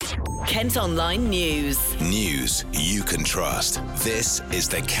Kent Online News. News you can trust. This is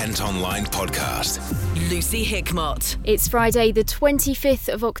the Kent Online Podcast. Lucy Hickmott. It's Friday the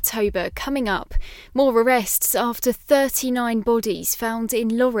 25th of October. Coming up, more arrests after 39 bodies found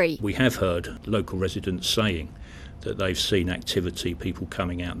in lorry. We have heard local residents saying that they've seen activity, people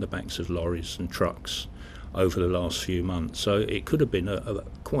coming out the backs of lorries and trucks over the last few months. So it could have been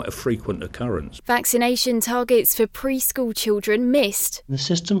quite a frequent occurrence. Vaccination targets for preschool children missed. The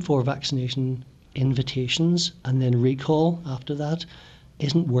system for vaccination invitations and then recall after that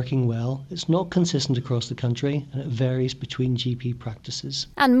isn't working well. It's not consistent across the country and it varies between GP practices.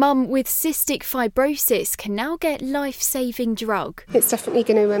 And mum with cystic fibrosis can now get life-saving drug. It's definitely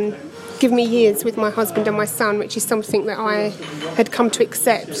going to give me years with my husband and my son, which is something that I had come to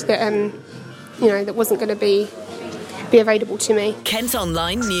accept that that wasn't going to be available to me. Kent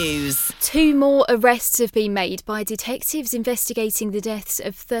Online News. 2 more arrests have been made by detectives investigating the deaths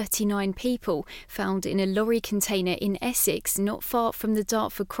of 39 people found in a lorry container in Essex, not far from the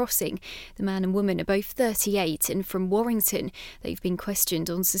Dartford crossing. The man and woman are both 38 and from Warrington. They've been questioned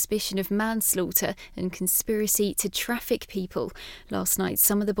on suspicion of manslaughter and conspiracy to traffic people. Last night,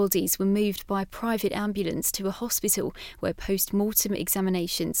 some of the bodies were moved by private ambulance to a hospital where post-mortem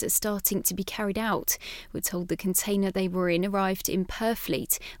examinations are starting to be carried out. We're told the container they were in arrived in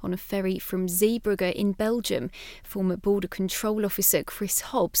Purfleet on a ferry from Zeebrugge in Belgium. Former Border Control Officer Chris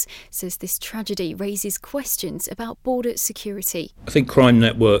Hobbs says this tragedy raises questions about border security. I think crime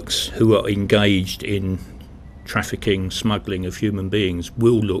networks who are engaged in trafficking, smuggling of human beings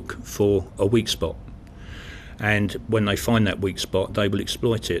will look for a weak spot. And when they find that weak spot, they will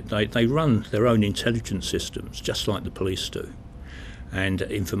exploit it. They run their own intelligence systems, just like the police do. And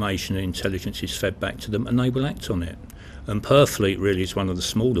information and intelligence is fed back to them and they will act on it. And Purfleet really is one of the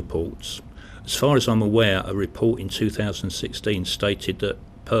smaller ports. As far as I'm aware, a report in 2016 stated that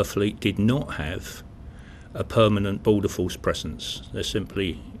Purfleet did not have a permanent border force presence. There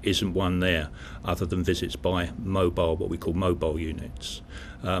simply isn't one there other than visits by mobile, what we call mobile units.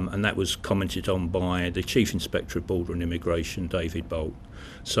 And that was commented on by the Chief Inspector of Border and Immigration, David Bolt.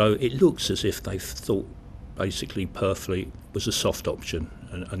 So it looks as if they've thought basically Purfleet was a soft option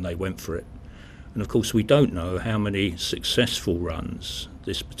and they went for it. And of course we don't know how many successful runs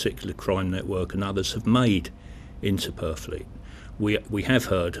this particular crime network and others have made into Purfleet. We have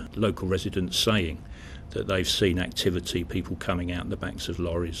heard local residents saying that they've seen activity, people coming out the backs of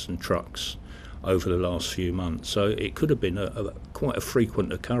lorries and trucks over the last few months. So it could have been quite a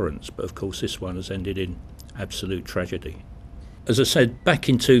frequent occurrence, but of course this one has ended in absolute tragedy. As I said, back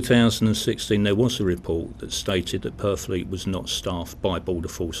in 2016 there was a report that stated that Purfleet was not staffed by Border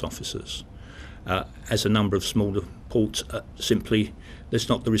Force officers. As a number of smaller ports, simply there's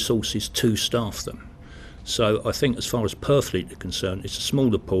not the resources to staff them. So I think as far as Purfleet are concerned, it's a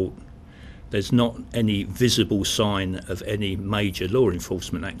smaller port. There's not any visible sign of any major law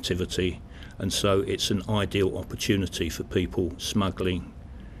enforcement activity, and so it's an ideal opportunity for people smuggling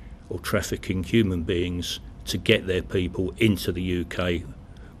or trafficking human beings to get their people into the UK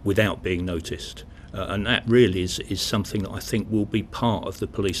without being noticed. And that really is something that I think will be part of the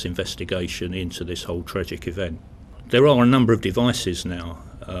police investigation into this whole tragic event. There are a number of devices now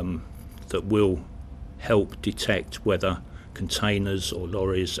that will help detect whether containers or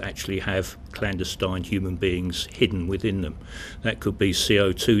lorries actually have clandestine human beings hidden within them. That could be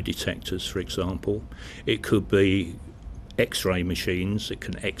CO2 detectors, for example. It could be X-ray machines that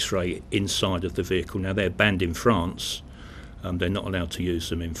can X-ray inside of the vehicle. Now they're banned in France. They're not allowed to use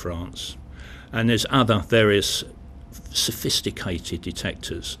them in France. And there's other various sophisticated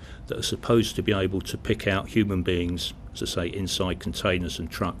detectors that are supposed to be able to pick out human beings, as I say, inside containers and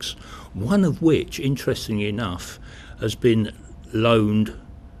trucks, one of which, interestingly enough, has been loaned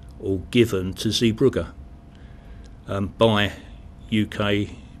or given to Zeebrugge by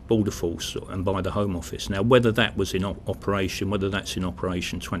UK Border Force and by the Home Office. Now, whether that was in operation, whether that's in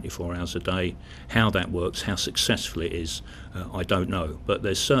operation 24 hours a day, how that works, how successful it is, I don't know. But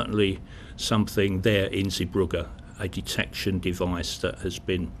there's certainly something there in Zeebrugge, a detection device that has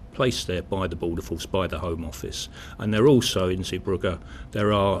been placed there by the Border Force, by the Home Office. And there also in Zeebrugge,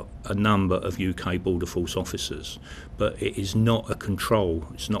 there are a number of UK Border Force officers, but it is not a control,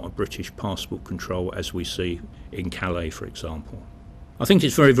 it's not a British passport control as we see in Calais, for example. I think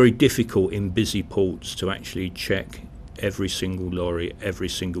it's very, very difficult in busy ports to actually check every single lorry, every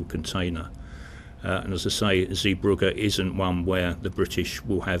single container. And as I say, Zeebrugge isn't one where the British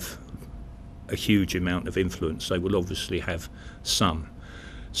will have a huge amount of influence. They will obviously have some.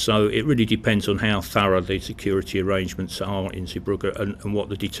 So it really depends on how thorough the security arrangements are in Zeebrugge and what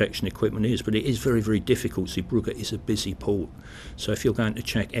the detection equipment is. But it is very, very difficult. Zeebrugge is a busy port. So if you're going to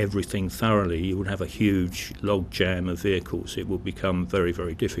check everything thoroughly, you would have a huge log jam of vehicles. It will become very,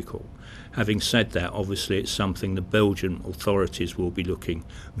 very difficult. Having said that, obviously it's something the Belgian authorities will be looking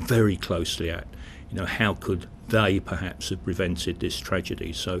very closely at. How could they perhaps have prevented this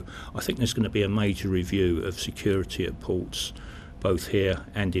tragedy? So I think there's going to be a major review of security at ports, both here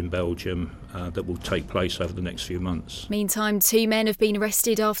and in Belgium, that will take place over the next few months. Meantime, 2 men have been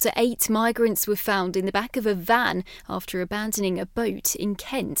arrested after 8 migrants were found in the back of a van after abandoning a boat in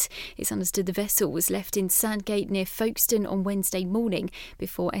Kent. It's understood the vessel was left in Sandgate near Folkestone on Wednesday morning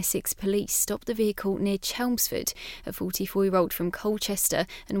before Essex police stopped the vehicle near Chelmsford. A 44-year-old from Colchester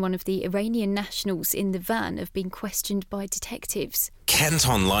and one of the Iranian nationals in the van have been questioned by detectives. Kent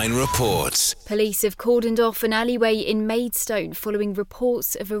Online reports. Police have cordoned off an alleyway in Maidstone following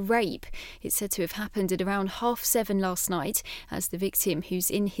reports of a rape. It's said to have happened at around 7:30 last night as the victim,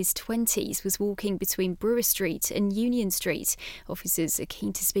 who's in his 20s, was walking between Brewer Street and Union Street. Officers are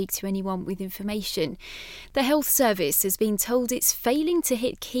keen to speak to anyone with information. The Health Service has been told it's failing to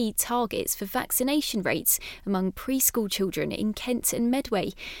hit key targets for vaccination rates among preschool children in Kent and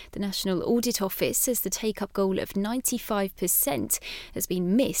Medway. The National Audit Office says the take-up goal of 95% has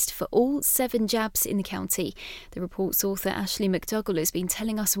been missed for all 7 jabs in the county. The report's author Ashley McDougall has been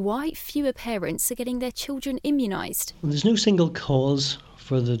telling us why fewer parents are getting their children immunised. Well, there's no single cause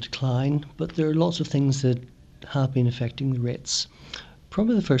for the decline, but there are lots of things that have been affecting the rates.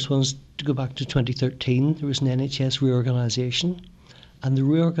 Probably the first one is to go back to 2013. There was an NHS reorganisation, and the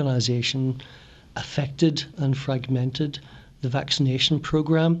reorganisation affected and fragmented the vaccination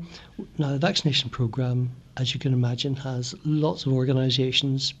programme. Now, the vaccination programme, as you can imagine, has lots of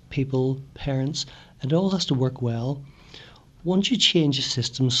organisations, people, parents, and it all has to work well. Once you change a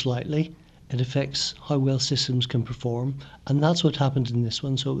system slightly, it affects how well systems can perform, and that's what happened in this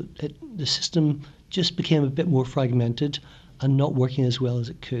one. So the system just became a bit more fragmented and not working as well as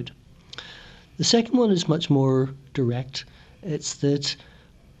it could. The second one is much more direct. It's that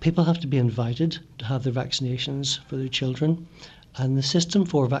people have to be invited to have their vaccinations for their children, and the system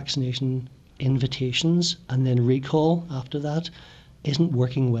for vaccination invitations and then recall after that isn't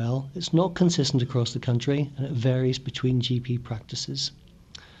working well. It's not consistent across the country, and it varies between GP practices.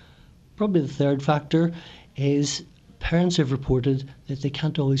 Probably the third factor is parents have reported that they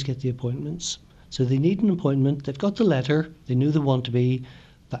can't always get the appointments. So they need an appointment, they've got the letter, they know they want to be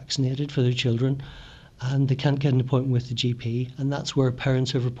vaccinated for their children, and they can't get an appointment with the GP, and that's where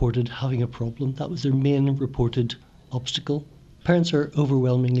parents have reported having a problem. That was their main reported obstacle. Parents are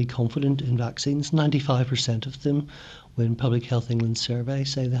overwhelmingly confident in vaccines. 95% of them, when Public Health England survey,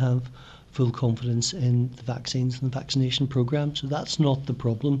 say they have full confidence in the vaccines and the vaccination programme. So that's not the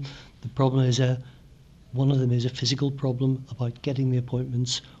problem. The problem is one of them is a physical problem about getting the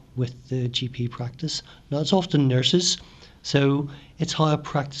appointments with the GP practice. Now, it's often nurses, so it's how a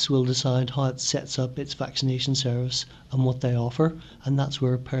practice will decide how it sets up its vaccination service and what they offer, and that's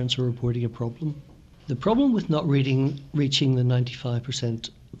where parents are reporting a problem. The problem with not reaching the 95%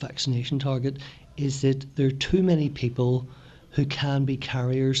 vaccination target is that there are too many people who can be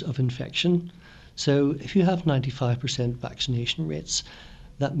carriers of infection. So if you have 95% vaccination rates,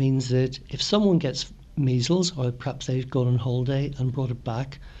 that means that if someone gets measles, or perhaps they've gone on holiday and brought it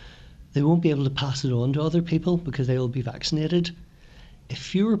back, they won't be able to pass it on to other people because they will be vaccinated. If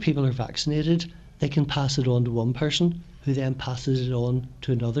fewer people are vaccinated, they can pass it on to one person who then passes it on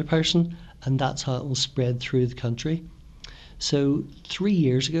to another person, and that's how it will spread through the country. So 3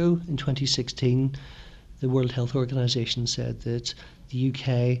 years ago, in 2016, the World Health Organization said that the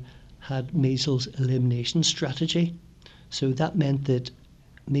UK had measles elimination strategy. So that meant that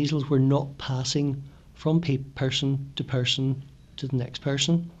measles were not passing from person to person to the next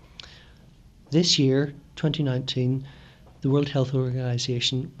person. This year, 2019, the World Health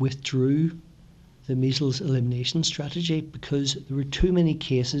Organization withdrew the measles elimination strategy because there were too many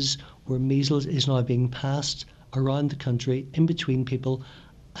cases where measles is now being passed around the country in between people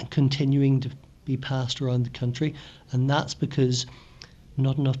and continuing to be passed around the country, and that's because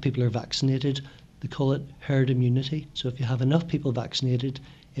not enough people are vaccinated. They call it herd immunity. So if you have enough people vaccinated,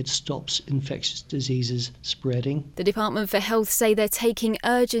 it stops infectious diseases spreading. The Department for Health say they're taking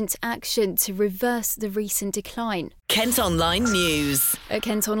urgent action to reverse the recent decline. Kent Online News. At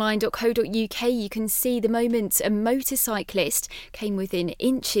kentonline.co.uk you can see the moment a motorcyclist came within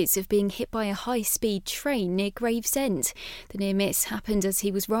inches of being hit by a high-speed train near Gravesend. The near miss happened as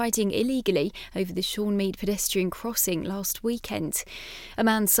he was riding illegally over the Seanmead pedestrian crossing last weekend. A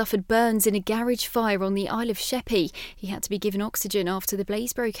man suffered burns in a garage fire on the Isle of Sheppey. He had to be given oxygen after the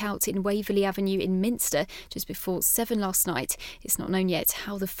blaze broke out in Waverley Avenue in Minster just before 7 last night. It's not known yet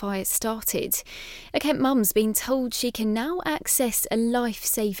how the fire started. A Kent mum's been told she can now access a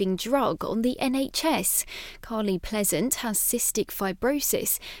life-saving drug on the NHS. Carly Pleasant has cystic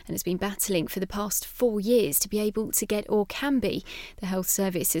fibrosis and has been battling for the past 4 years to be able to get Orkambi. The health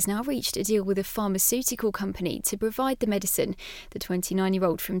service has now reached a deal with a pharmaceutical company to provide the medicine. The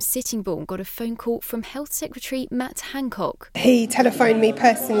 29-year-old from Sittingbourne got a phone call from Health Secretary Matt Hancock. He telephoned me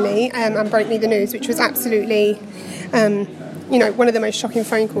personally and broke me the news, which was absolutely, one of the most shocking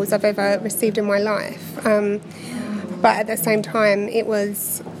phone calls I've ever received in my life. But at the same time, it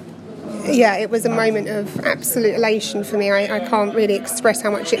was a moment of absolute elation for me. I can't really express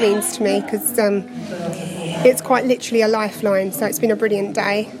how much it means to me because it's quite literally a lifeline, so it's been a brilliant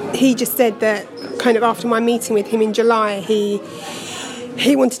day. He just said that kind of after my meeting with him in July, he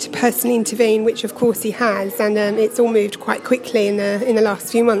wanted to personally intervene, which of course he has, and it's all moved quite quickly in the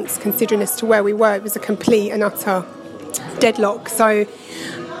last few months, considering as to where we were. It was a complete and utter deadlock. So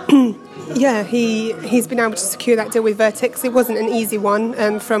he's been able to secure that deal with Vertex. It wasn't an easy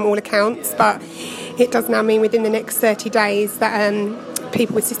one from all accounts, but it does now mean within the next 30 days that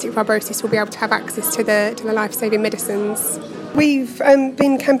people with cystic fibrosis will be able to have access to the life-saving medicines. We've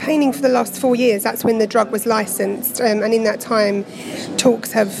been campaigning for the last 4 years. That's when the drug was licensed, and in that time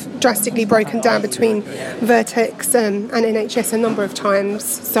talks have drastically broken down between Vertex and NHS a number of times.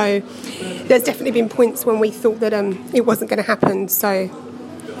 So there's definitely been points when we thought that it wasn't going to happen. So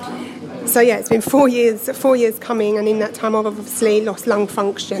yeah, it's been 4 years coming, and in that time I've obviously lost lung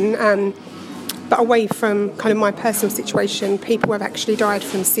function. But away from kind of my personal situation, people have actually died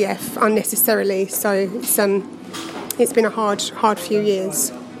from CF unnecessarily. So it's been a hard few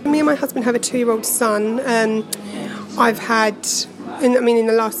years. Me and my husband have a 2-year-old son. I've had, in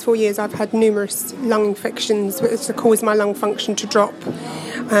the last 4 years, I've had numerous lung infections which have caused my lung function to drop,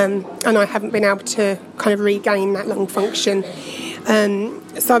 and I haven't been able to kind of regain that lung function.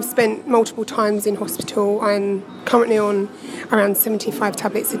 So I've spent multiple times in hospital. I'm currently on around 75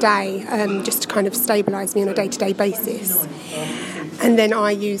 tablets a day, just to kind of stabilise me on a day-to-day basis. And then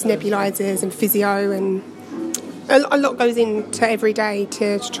I use nebulizers and physio, and a lot goes into every day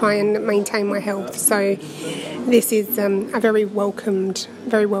to try and maintain my health. So this is a very welcomed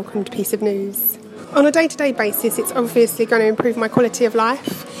piece of news. On a day-to-day basis, it's obviously going to improve my quality of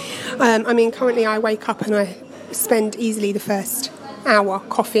life. Currently I wake up and I spend easily the first hour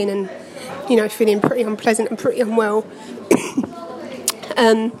coughing and, feeling pretty unpleasant and pretty unwell.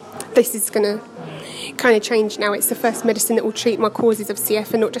 This is going to kind of change now. It's the first medicine that will treat my causes of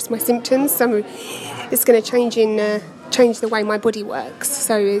CF and not just my symptoms. So it's going to change the way my body works.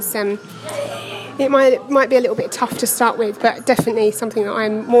 So it might be a little bit tough to start with, but definitely something that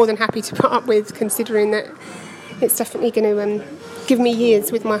I'm more than happy to put up with, considering that it's definitely going to give me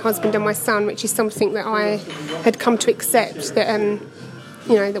years with my husband and my son, which is something that I had come to accept that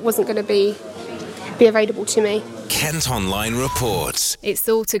that wasn't going to be available to me. Kent Online reports. It's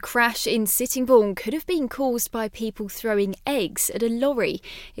thought a crash in Sittingbourne could have been caused by people throwing eggs at a lorry.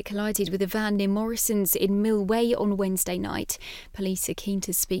 It collided with a van near Morrison's in Mill Way on Wednesday night. Police are keen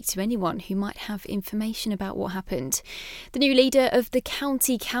to speak to anyone who might have information about what happened. The new leader of the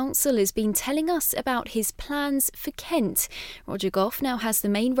County Council has been telling us about his plans for Kent. Roger Gough now has the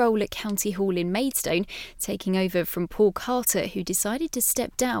main role at County Hall in Maidstone, taking over from Paul Carter, who decided to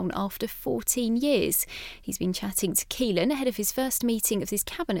step down after 14 years. He's been chatting to Keelan ahead of his first meeting of his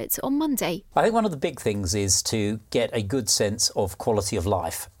cabinet on Monday. I think one of the big things is to get a good sense of quality of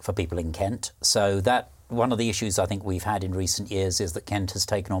life for people in Kent. So that one of the issues I think we've had in recent years is that Kent has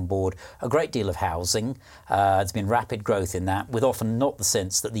taken on board a great deal of housing. There's been rapid growth in that, with often not the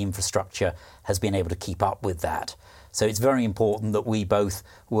sense that the infrastructure has been able to keep up with that. So it's very important that we both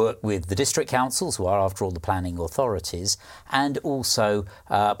work with the district councils, who are, after all, the planning authorities, and also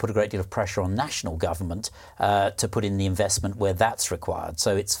put a great deal of pressure on national government to put in the investment where that's required.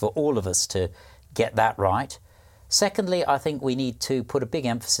 So it's for all of us to get that right. Secondly, I think we need to put a big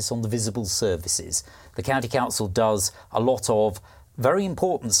emphasis on the visible services. The County Council does a lot of very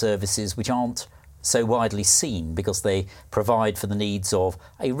important services which aren't so widely seen because they provide for the needs of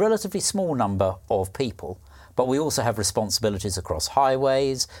a relatively small number of people. But we also have responsibilities across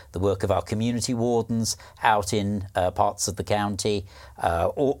highways, the work of our community wardens out in parts of the county,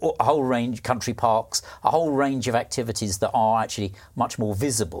 or a whole range, country parks, a whole range of activities that are actually much more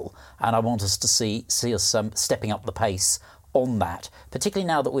visible. And I want us to see us stepping up the pace on that, particularly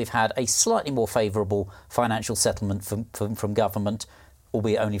now that we've had a slightly more favourable financial settlement from government,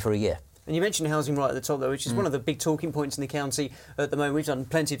 albeit only for a year. And you mentioned housing right at the top, though, which is one of the big talking points in the county at the moment. We've done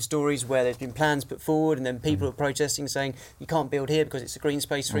plenty of stories where there's been plans put forward and then people are protesting, saying you can't build here because it's a green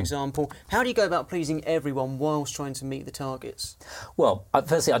space, for example. How do you go about pleasing everyone whilst trying to meet the targets? Well,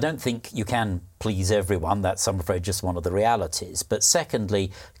 firstly, I don't think you can please everyone. That's, I'm afraid, just one of the realities. But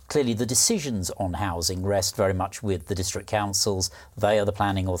secondly, clearly the decisions on housing rest very much with the district councils. They are the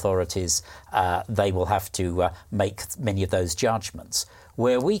planning authorities. They will have to make many of those judgments.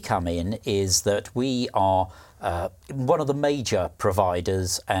 Where we come in is that we are one of the major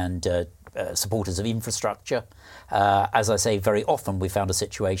providers and supporters of infrastructure. As I say, very often we found a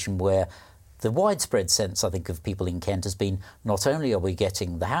situation where the widespread sense, I think, of people in Kent has been not only are we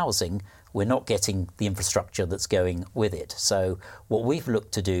getting the housing, we're not getting the infrastructure that's going with it. So what we've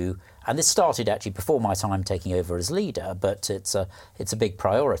looked to do, and this started actually before my time taking over as leader, but it's a big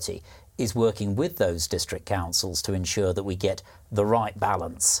priority, is working with those district councils to ensure that we get the right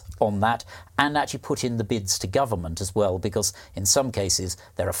balance on that and actually put in the bids to government as well, because in some cases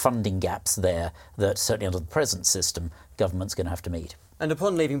there are funding gaps there that certainly under the present system government's going to have to meet. And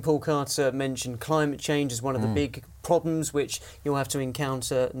upon leaving, Paul Carter mentioned climate change as one of the big problems which you'll have to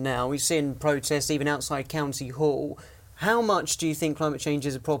encounter now. We've seen protests even outside County Hall. How much do you think climate change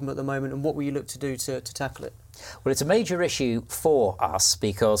is a problem at the moment, and what will you look to do to tackle it? Well, it's a major issue for us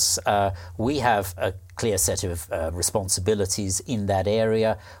because we have a clear set of responsibilities in that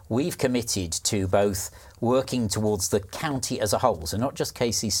area. We've committed to both working towards the county as a whole, so not just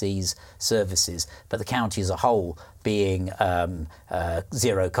KCC's services, but the county as a whole being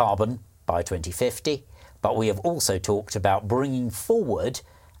zero carbon by 2050. But we have also talked about bringing forward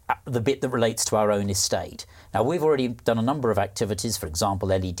the bit that relates to our own estate. Now, we've already done a number of activities, for example,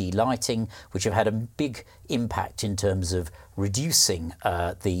 LED lighting, which have had a big impact in terms of reducing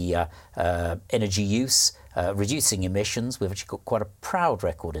the energy use, reducing emissions. We've actually got quite a proud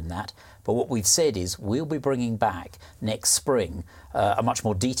record in that. But what we've said is we'll be bringing back next spring a much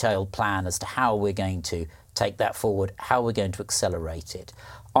more detailed plan as to how we're going to take that forward, how we're going to accelerate it.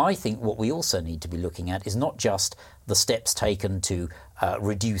 I think what we also need to be looking at is not just the steps taken to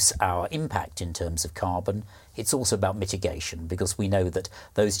reduce our impact in terms of carbon, it's also about mitigation, because we know that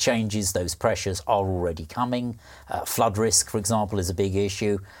those changes, those pressures are already coming. Flood risk, for example, is a big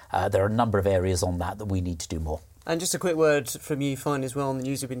issue. There are a number of areas on that we need to do more. And just a quick word from you, Fine, as well, on the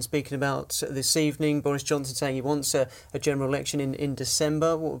news we've been speaking about this evening. Boris Johnson saying he wants a general election in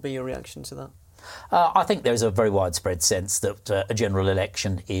December. What would be your reaction to that? I think there's a very widespread sense that a general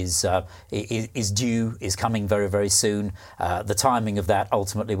election is due, is coming very, very soon. The timing of that,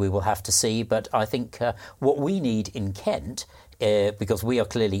 ultimately, we will have to see. But I think what we need in Kent, because we are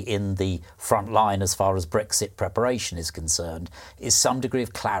clearly in the front line as far as Brexit preparation is concerned, is some degree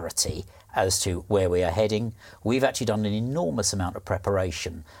of clarity as to where we are heading. We've actually done an enormous amount of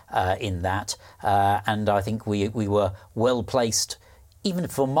preparation in that, and I think we were well placed even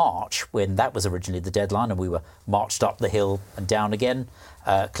for March, when that was originally the deadline and we were marched up the hill and down again.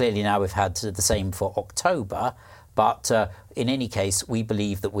 Clearly now we've had the same for October, but in any case we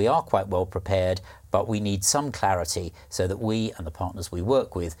believe that we are quite well prepared, but we need some clarity so that we and the partners we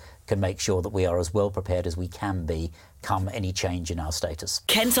work with can make sure that we are as well prepared as we can be come any change in our status.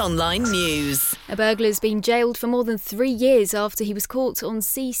 Kent Online News. A burglar's been jailed for more than 3 years after he was caught on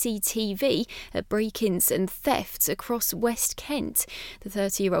CCTV at break-ins and thefts across West Kent. The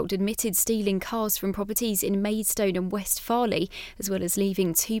 30-year-old admitted stealing cars from properties in Maidstone and West Farleigh, as well as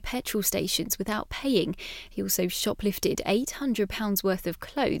leaving 2 petrol stations without paying. He also shoplifted £800 worth of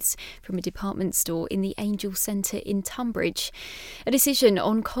clothes from a department store in the Angel Centre in Tunbridge. A decision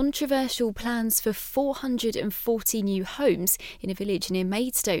on controversial plans for 440 new homes in a village near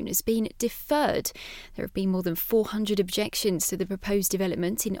Maidstone has been deferred. There have been more than 400 objections to the proposed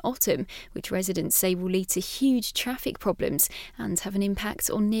development in Ottham, which residents say will lead to huge traffic problems and have an impact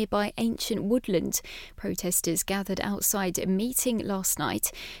on nearby ancient woodland. Protesters gathered outside a meeting last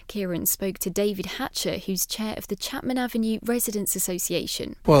night. Kieran spoke to David Hatcher, who's chair of the Chapman Avenue Residents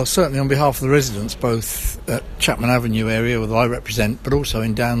Association. Well, certainly on behalf of the residents, both at Chapman Avenue area, that I represent, but also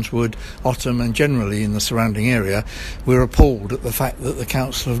in Downswood, Ottham and generally in the surrounding area, we're appalled at the fact that the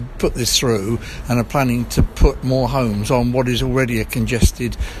council have put this through and are planning to put more homes on what is already a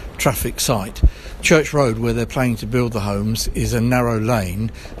congested traffic site. Church Road, where they're planning to build the homes, is a narrow lane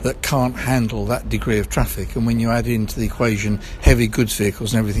that can't handle that degree of traffic, and when you add into the equation heavy goods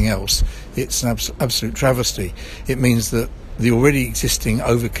vehicles and everything else, it's an absolute travesty. It means that the already existing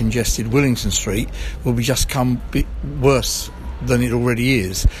over-congested Willington Street will become worse than it already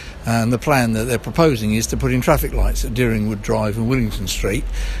is, and the plan that they're proposing is to put in traffic lights at Deeringwood Drive and Willington Street,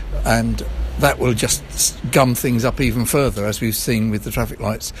 and that will just gum things up even further, as we've seen with the traffic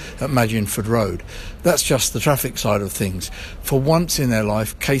lights at Maginford Road. That's just the traffic side of things. For once in their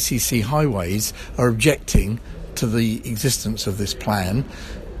life, KCC Highways are objecting to the existence of this plan,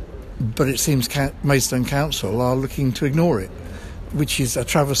 but it seems Maidstone Council are looking to ignore it, which is a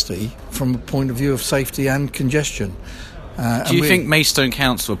travesty from a point of view of safety and congestion. Do you think Maidstone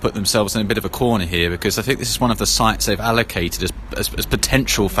Council put themselves in a bit of a corner here? Because I think this is one of the sites they've allocated as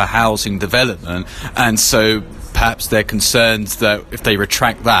potential for housing development, and so perhaps they're concerned that if they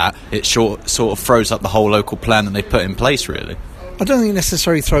retract that, it sort of throws up the whole local plan that they put in place, really. I don't think it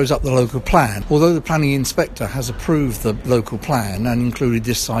necessarily throws up the local plan, although the planning inspector has approved the local plan and included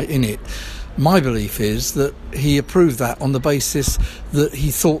this site in it. My belief is that he approved that on the basis that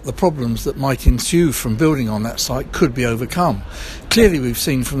he thought the problems that might ensue from building on that site could be overcome. Clearly, we've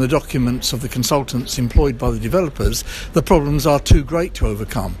seen from the documents of the consultants employed by the developers, the problems are too great to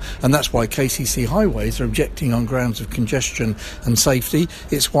overcome, and that's why KCC Highways are objecting on grounds of congestion and safety.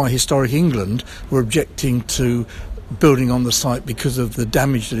 It's why Historic England were objecting to building on the site because of the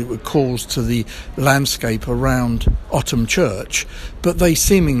damage that it would cause to the landscape around Ottham Church, but they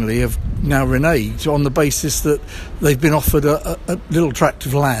seemingly have now reneged on the basis that they've been offered a little tract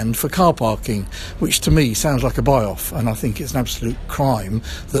of land for car parking, which to me sounds like a buy-off, and I think it's an absolute crime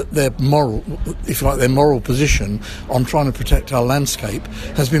that their moral position on trying to protect our landscape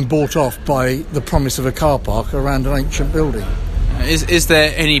has been bought off by the promise of a car park around an ancient building. Is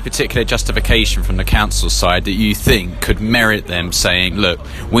there any particular justification from the council's side that you think could merit them saying, look,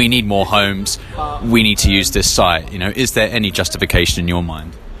 we need more homes, we need to use this site? Is there any justification in your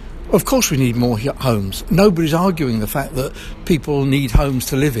mind? Of course we need more homes. Nobody's arguing the fact that people need homes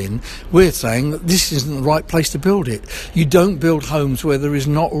to live in. We're saying that this isn't the right place to build it. You don't build homes where there is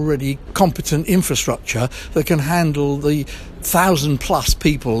not already competent infrastructure that can handle the 1,000+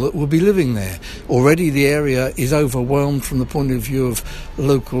 people that will be living there. Already the area is overwhelmed from the point of view of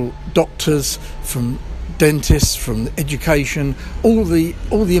local doctors, from dentists, from education. All the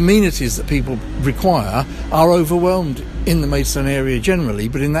amenities that people require are overwhelmed in the Maidstone area generally,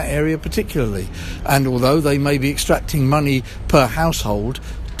 but in that area particularly. And although they may be extracting money per household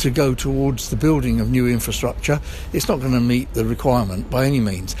to go towards the building of new infrastructure, it's not going to meet the requirement by any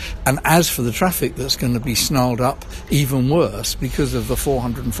means. And as for the traffic that's going to be snarled up even worse because of the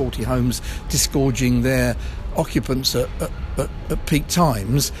 440 homes disgorging their occupants at peak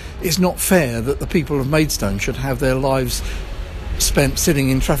times, it's not fair that the people of Maidstone should have their lives spent sitting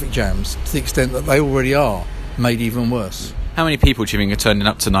in traffic jams to the extent that they already are, made even worse. How many people do you think are turning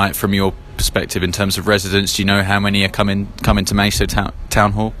up tonight from your perspective in terms of residents? Do you know how many are coming to Maidstone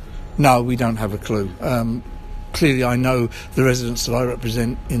Town Hall? No, we don't have a clue. Clearly I know the residents that I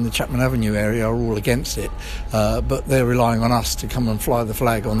represent in the Chapman Avenue area are all against it, but they're relying on us to come and fly the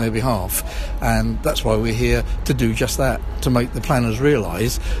flag on their behalf, and that's why we're here to do just that, to make the planners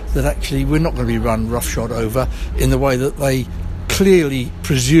realise that actually we're not going to be run roughshod over in the way that they clearly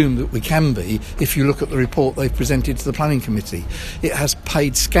presume that we can be. If you look at the report they've presented to the Planning Committee, it has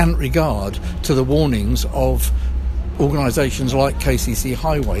paid scant regard to the warnings of organisations like KCC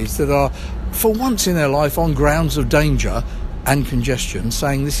Highways that are, for once in their life, on grounds of danger and congestion,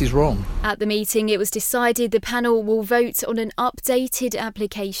 saying this is wrong. At the meeting, it was decided the panel will vote on an updated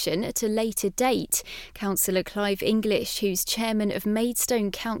application at a later date. Councillor Clive English, who's chairman of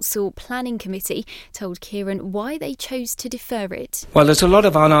Maidstone Council Planning Committee, told Kieran why they chose to defer it. Well, there's a lot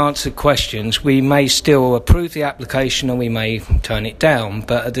of unanswered questions. We may still approve the application or we may turn it down,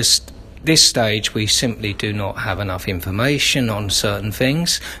 but at this stage we simply do not have enough information on certain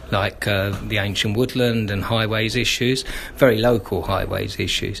things like the ancient woodland and highways issues, very local highways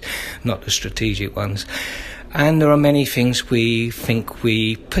issues, not the strategic ones. And there are many things we think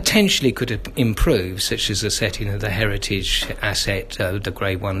we potentially could improve, such as the setting of the heritage asset, the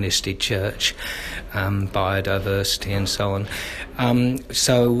Grade 1 listed church, biodiversity and so on.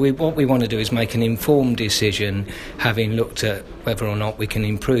 So what we want to do is make an informed decision, having looked at whether or not we can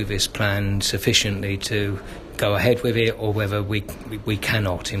improve this plan sufficiently to go ahead with it, or whether we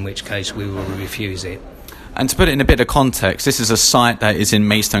cannot, in which case we will refuse it. And to put it in a bit of context, this is a site that is in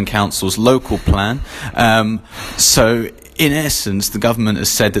Maidstone Council's local plan. So in essence, the government has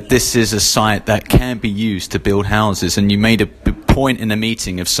said that this is a site that can be used to build houses, and you made a point in a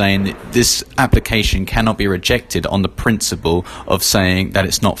meeting of saying that this application cannot be rejected on the principle of saying that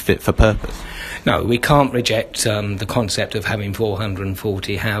it's not fit for purpose. No, we can't reject the concept of having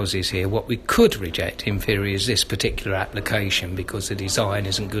 440 houses here. What we could reject, in theory, is this particular application because the design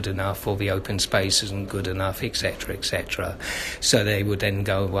isn't good enough or the open space isn't good enough, etc., etc. So they would then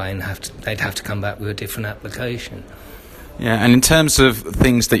go away and they'd have to come back with a different application. Yeah, and in terms of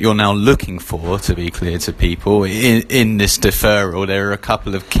things that you're now looking for, to be clear to people, in this deferral, there are a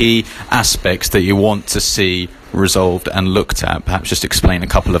couple of key aspects that you want to see resolved and looked at. Perhaps just explain a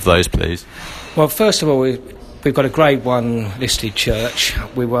couple of those, please. Well, first of all, we've got a Grade 1 listed church.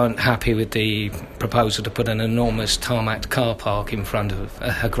 We weren't happy with the proposal to put an enormous tarmac car park in front of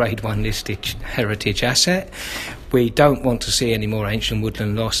a Grade 1 listed heritage asset. We don't want to see any more ancient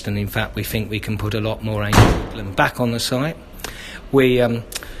woodland lost, and in fact we think we can put a lot more ancient woodland back on the site. We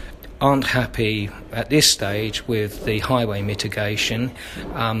aren't happy at this stage with the highway mitigation.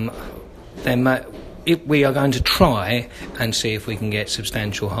 We are going to try and see if we can get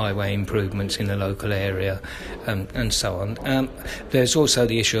substantial highway improvements in the local area, and so on. There's also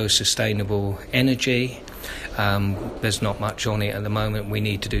the issue of sustainable energy. There's not much on it at the moment. We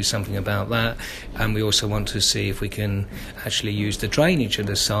need to do something about that, and we also want to see if we can actually use the drainage of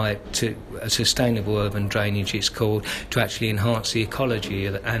the site to a sustainable urban drainage, it's called, to actually enhance the ecology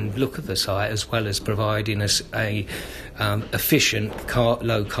and look at the site, as well as providing us a efficient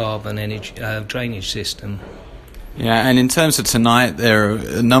low carbon energy drainage system. Yeah, and in terms of tonight, there are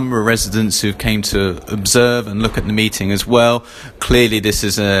a number of residents who came to observe and look at the meeting as well. Clearly this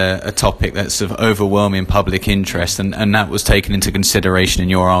is a topic that's of overwhelming public interest, and that was taken into consideration in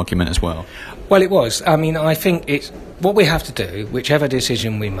your argument as well. Well, it was. I mean, I think it's what we have to do, whichever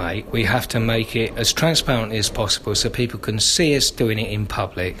decision we make, we have to make it as transparent as possible so people can see us doing it in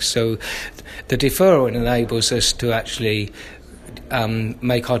public. So the deferral enables us to actually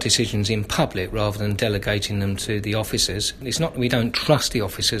make our decisions in public rather than delegating them to the officers. It's not that we don't trust the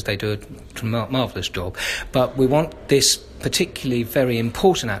officers, they do a marvellous job, but we want this particularly very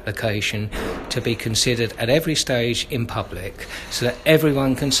important application to be considered at every stage in public so that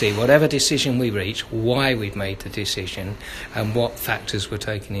everyone can see whatever decision we reach, why we've made the decision and what factors were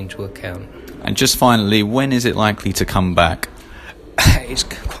taken into account. And just finally, when is it likely to come back? It's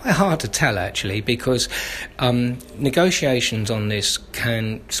quite hard to tell, actually, because negotiations on this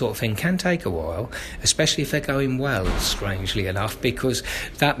can take a while, especially if they're going well, strangely enough, because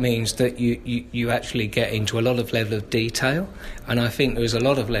that means that you actually get into a lot of level of detail, and I think there's a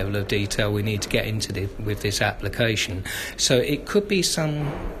lot of level of detail we need to get into with this application. So it could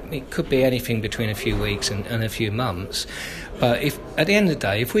be anything between a few weeks and a few months. But if, at the end of the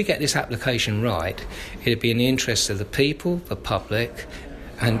day, if we get this application right, it'd be in the interest of the people, the public,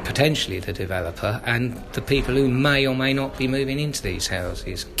 and potentially the developer, and the people who may or may not be moving into these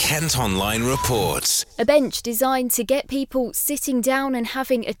houses. Kent Online reports. A bench designed to get people sitting down and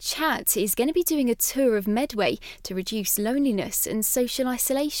having a chat is going to be doing a tour of Medway to reduce loneliness and social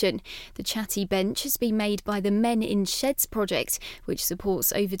isolation. The Chatty Bench has been made by the Men in Sheds project, which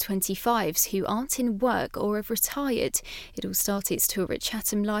supports over 25s who aren't in work or have retired. It'll start its tour at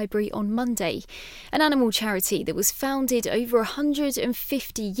Chatham Library on Monday. An animal charity that was founded over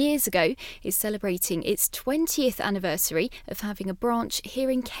 150 years ago is celebrating its 20th anniversary of having a branch here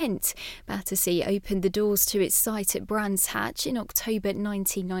in Kent. Battersea opened the doors to its site at Brands Hatch in October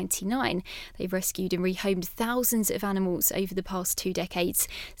 1999. They've rescued and rehomed thousands of animals over the past 2 decades.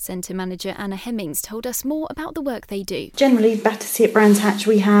 Centre manager Anna Hemmings told us more about the work they do. Generally, Battersea at Brands Hatch,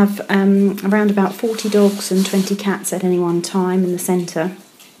 we have around about 40 dogs and 20 cats at any one time in the centre.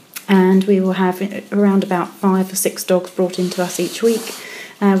 And we will have around about 5 or 6 dogs brought into us each week.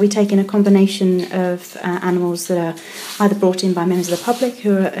 We take in a combination of animals that are either brought in by members of the public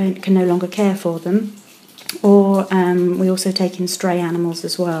who can no longer care for them, or we also take in stray animals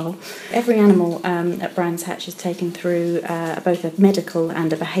as well. Every animal at Brands Hatch is taken through both a medical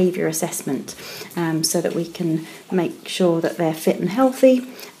and a behaviour assessment, so that we can make sure that they're fit and healthy,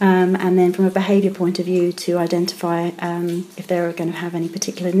 and then from a behaviour point of view to identify if they're going to have any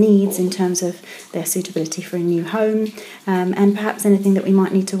particular needs in terms of their suitability for a new home, and perhaps anything that we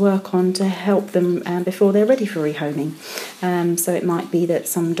might need to work on to help them before they're ready for rehoming. So it might be that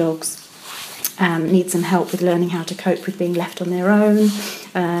some dogs need some help with learning how to cope with being left on their own,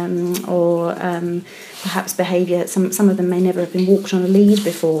 or perhaps behaviour. Some of them may never have been walked on a lead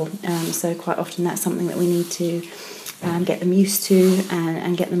before, so quite often that's something that we need to get them used to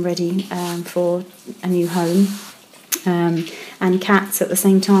and get them ready for a new home. And cats, at the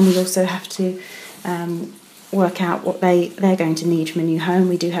same time, we also have to work out what they're going to need from a new home.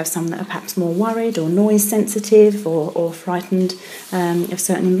 We do have some that are perhaps more worried or noise sensitive or frightened of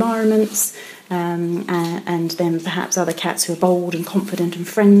certain environments, and then perhaps other cats who are bold and confident and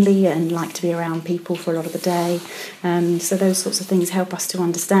friendly and like to be around people for a lot of the day. So those sorts of things help us to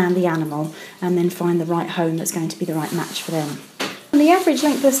understand the animal and then find the right home that's going to be the right match for them. The average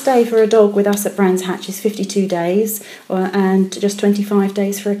length of stay for a dog with us at Brands Hatch is 52 days and just 25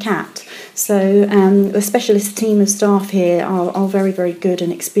 days for a cat. So the specialist team of staff here are very, very good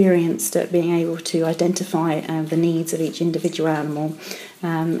and experienced at being able to identify the needs of each individual animal.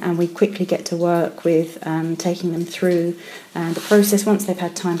 And we quickly get to work with taking them through the process once they've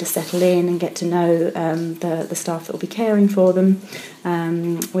had time to settle in and get to know the staff that will be caring for them.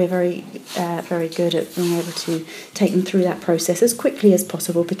 We're very good at being able to take them through that process as quickly as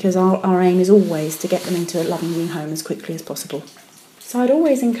possible, because our aim is always to get them into a loving new home as quickly as possible. So I'd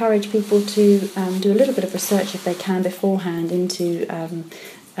always encourage people to do a little bit of research if they can beforehand into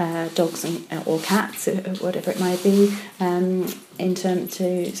dogs or cats, whatever it may be,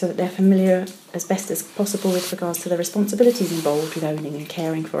 so that they're familiar as best as possible with regards to the responsibilities involved with owning and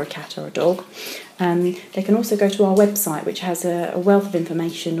caring for a cat or a dog. They can also go to our website, which has a wealth of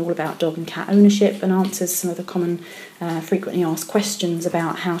information all about dog and cat ownership and answers some of the common frequently asked questions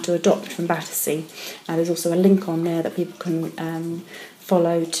about how to adopt from Battersea. There's also a link on there that people can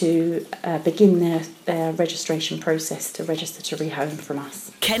follow to begin their registration process to register to rehome from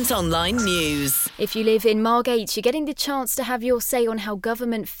us. Kent Online News. If you live in Margate, you're getting the chance to have your say on how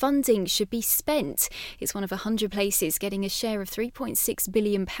government funding should be spent. It's one of 100 places getting a share of £3.6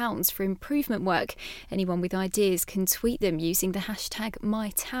 billion for improvement work. Anyone with ideas can tweet them using the hashtag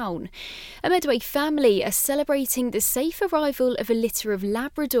 #MyTown. A Medway family are celebrating the safe arrival of a litter of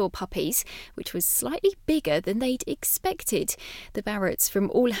Labrador puppies, which was slightly bigger than they'd expected. The Barretts from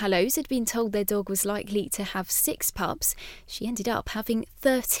All Hallows had been told their dog was likely to have 6 pups. She ended up having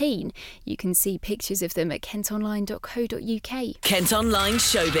 13. You can see pictures of them at kentonline.co.uk. Kent Online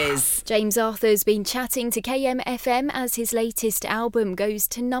Showbiz. James Arthur's been chatting to KMFM as his latest album goes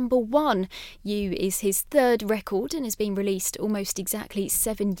to number 1. You is his 3rd record and has been released almost exactly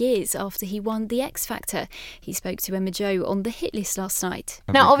 7 years after he won the X Factor. He spoke to Emma Joe on the hit list last night.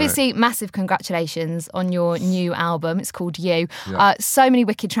 Now, obviously, massive congratulations on your new album. It's called You. Yeah. So many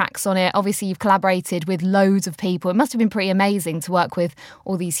wicked tracks on it. Obviously, you've collaborated with loads of people. It must have been pretty amazing to work with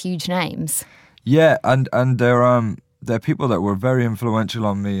all these huge names. Yeah, and they're people that were very influential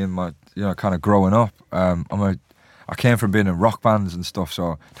on me in my kind of growing up. I came from being in rock bands and stuff,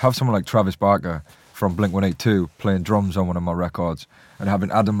 so to have someone like Travis Barker from Blink-182 playing drums on one of my records, and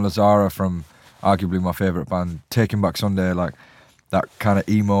having Adam Lazzara from arguably my favourite band, Taking Back Sunday, like that kind of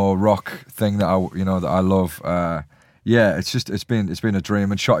emo rock thing that I love. It's been a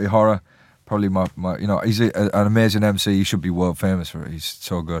dream. And Shotty Horror, probably my he's an amazing MC. He should be world famous for it. He's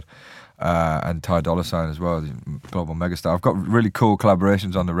so good. And Ty Dolla $ign as well, global megastar. I've got really cool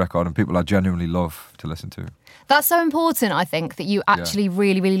collaborations on the record and people I genuinely love to listen to. That's so important, I think, that you actually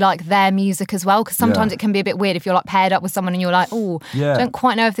really, really like their music as well, because sometimes it can be a bit weird if you're like paired up with someone and you're like, I don't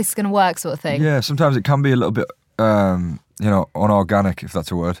quite know if this is going to work, sort of thing. Yeah, sometimes it can be a little bit unorganic, if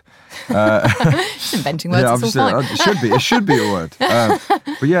that's a word. Inventing words, it's all fine. It should be a word.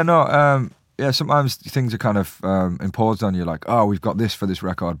 Sometimes things are kind of imposed on you, like, we've got this for this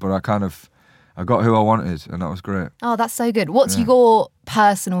record, but I got who I wanted, and that was great. Oh, that's so good. What's your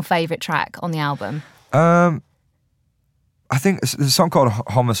personal favourite track on the album? I think there's a song called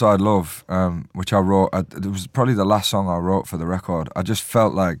Homicide Love, which I wrote. It was probably the last song I wrote for the record. I just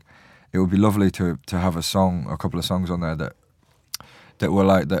felt like it would be lovely to have a couple of songs on there that were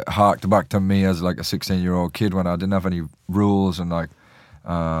like, that harked back to me as like a 16-year-old kid when I didn't have any rules, and like,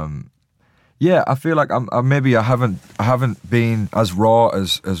 I feel like I haven't been as raw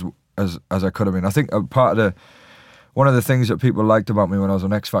as I could have been. I think one of the things that people liked about me when I was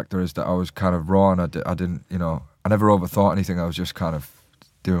on X Factor is that I was kind of raw, and I didn't, I never overthought anything. I was just kind of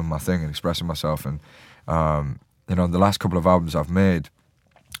doing my thing and expressing myself. And the last couple of albums I've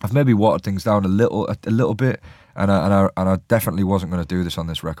maybe watered things down a little bit, and I definitely wasn't going to do this on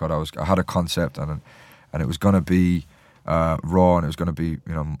this record. I had a concept, and it was going to be raw, and it was going to be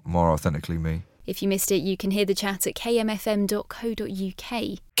more authentically me. If you missed it, you can hear the chat at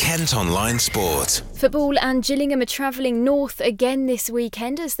kmfm.co.uk. Kent Online Sport. Football and Gillingham are travelling north again this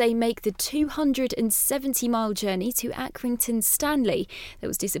weekend as they make the 270-mile journey to Accrington Stanley. There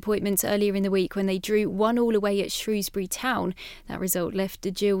was disappointment earlier in the week when they drew 1-1 away at Shrewsbury Town. That result left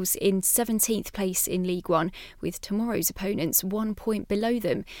the Gills in 17th place in League One, with tomorrow's opponents 1 point below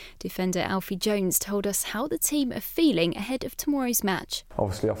them. Defender Alfie Jones told us how the team are feeling ahead of tomorrow's match.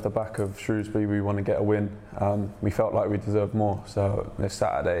 Obviously, off the back of Shrewsbury, we want to get a win. We felt like we deserved more, so this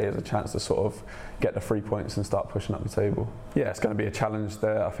Saturday is a chance to sort of get the 3 points and start pushing up the table. Yeah, it's going to be a challenge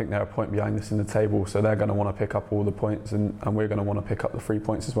there. I think they're a point behind us in the table, so they're going to want to pick up all the points, and we're going to want to pick up the 3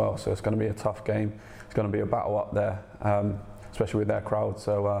 points as well. So it's going to be a tough game. It's going to be a battle up there, especially with their crowd.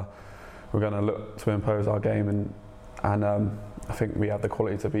 So we're going to look to impose our game, and I think we have the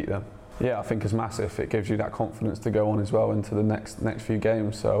quality to beat them. Yeah, I think it's massive. It gives you that confidence to go on as well into the next few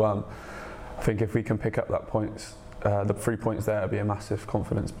games. So I think if we can pick up that points, the 3 points there would be a massive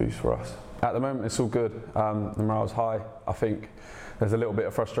confidence boost for us. At the moment, it's all good. The morale's high. I think there's a little bit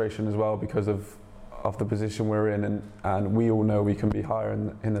of frustration as well because of the position we're in, and we all know we can be higher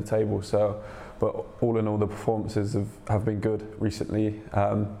in the table. So, but all in all, the performances have been good recently.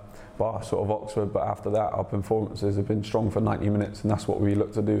 Bar sort of Oxford, but after that our performances have been strong for 90 minutes, and that's what we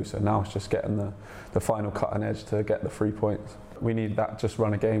look to do. So now it's just getting the final cutting edge to get the 3 points. We need that just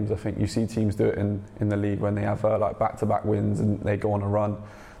run of games. I think you see teams do it in the league when they have like back-to-back wins and they go on a run,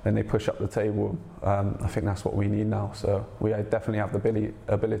 then they push up the table. I think that's what we need now. So we definitely have the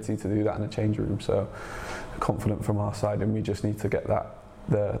ability to do that in the change room. So confident from our side, and we just need to get the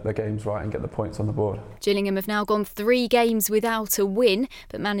games right and get the points on the board. Gillingham have now gone 3 games without a win,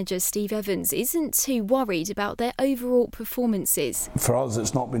 but manager Steve Evans isn't too worried about their overall performances. For us,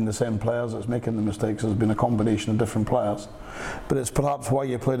 it's not been the same players that's making the mistakes. It's been a combination of different players, but it's perhaps why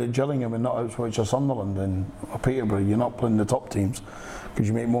you played at Gillingham and not Ipswich or Sunderland and Peterborough. You're not playing the top teams because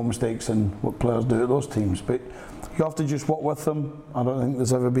you make more mistakes than what players do at those teams, but you have to just work with them. I don't think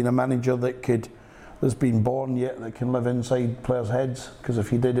there's ever been a manager that's been born yet that can live inside players' heads, because if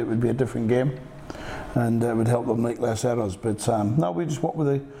he did, it would be a different game and it would help them make less errors. But no, we just work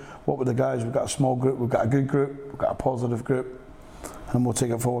with the guys. We've got a small group, we've got a good group, we've got a positive group, and we'll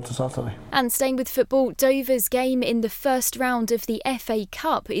take it forward to Saturday. And staying with football, Dover's game in the first round of the FA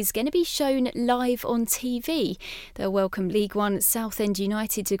Cup is going to be shown live on TV. They'll welcome League One Southend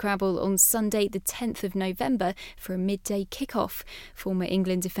United to Crabble on Sunday the 10th of November for a midday kick-off. Former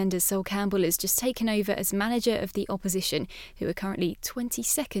England defender Sol Campbell has just taken over as manager of the opposition, who are currently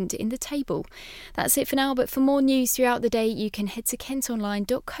 22nd in the table. That's it for now, but for more news throughout the day, you can head to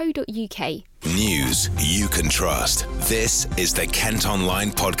kentonline.co.uk. News you can trust. This is the Kent Online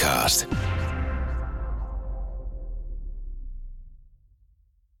Podcast.